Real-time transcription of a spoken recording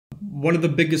One of the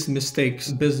biggest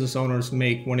mistakes business owners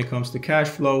make when it comes to cash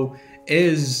flow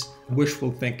is wishful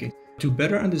thinking. To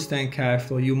better understand cash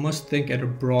flow, you must think at a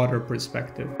broader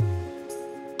perspective.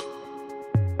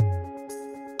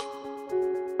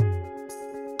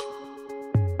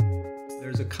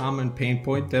 There's a common pain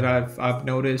point that I've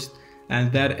noticed,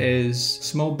 and that is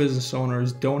small business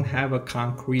owners don't have a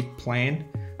concrete plan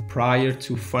prior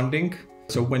to funding.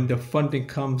 So when the funding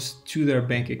comes to their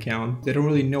bank account, they don't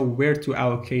really know where to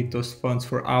allocate those funds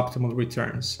for optimal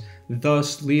returns,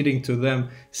 thus leading to them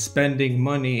spending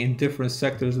money in different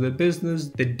sectors of the business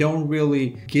that don't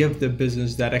really give the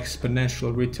business that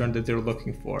exponential return that they're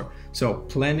looking for. So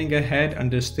planning ahead,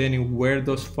 understanding where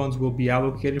those funds will be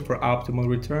allocated for optimal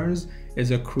returns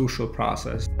is a crucial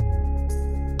process.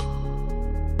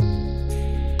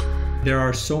 There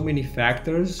are so many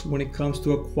factors when it comes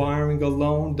to acquiring a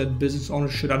loan that business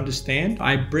owners should understand.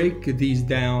 I break these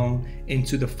down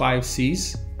into the 5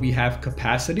 C's. We have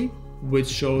capacity, which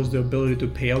shows the ability to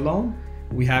pay a loan.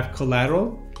 We have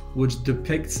collateral, which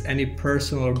depicts any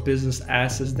personal or business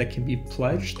assets that can be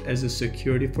pledged as a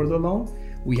security for the loan.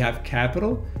 We have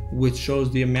capital, which shows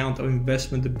the amount of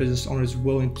investment the business owner is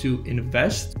willing to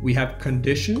invest. We have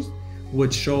conditions,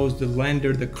 which shows the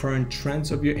lender the current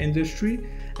trends of your industry.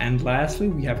 And lastly,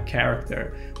 we have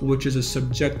character, which is a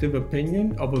subjective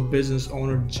opinion of a business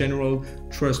owner's general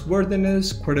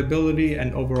trustworthiness, credibility,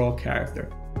 and overall character.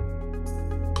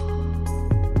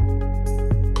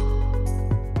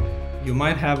 You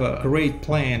might have a great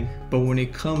plan, but when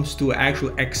it comes to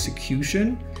actual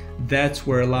execution, that's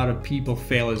where a lot of people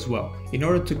fail as well. In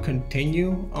order to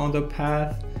continue on the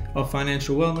path of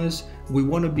financial wellness, we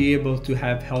want to be able to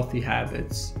have healthy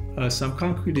habits. Some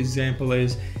concrete example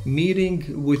is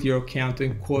meeting with your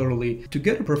accountant quarterly to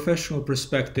get a professional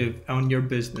perspective on your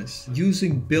business,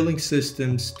 using billing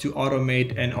systems to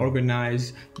automate and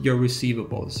organize your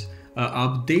receivables.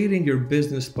 Updating your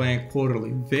business plan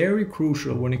quarterly, very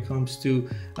crucial when it comes to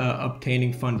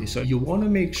obtaining funding. So you want to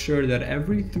make sure that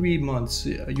every 3 months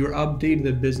you're updating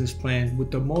the business plan with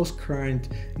the most current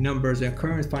numbers and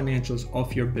current financials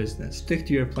of your business. Stick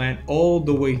to your plan all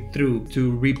the way through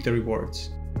to reap the rewards.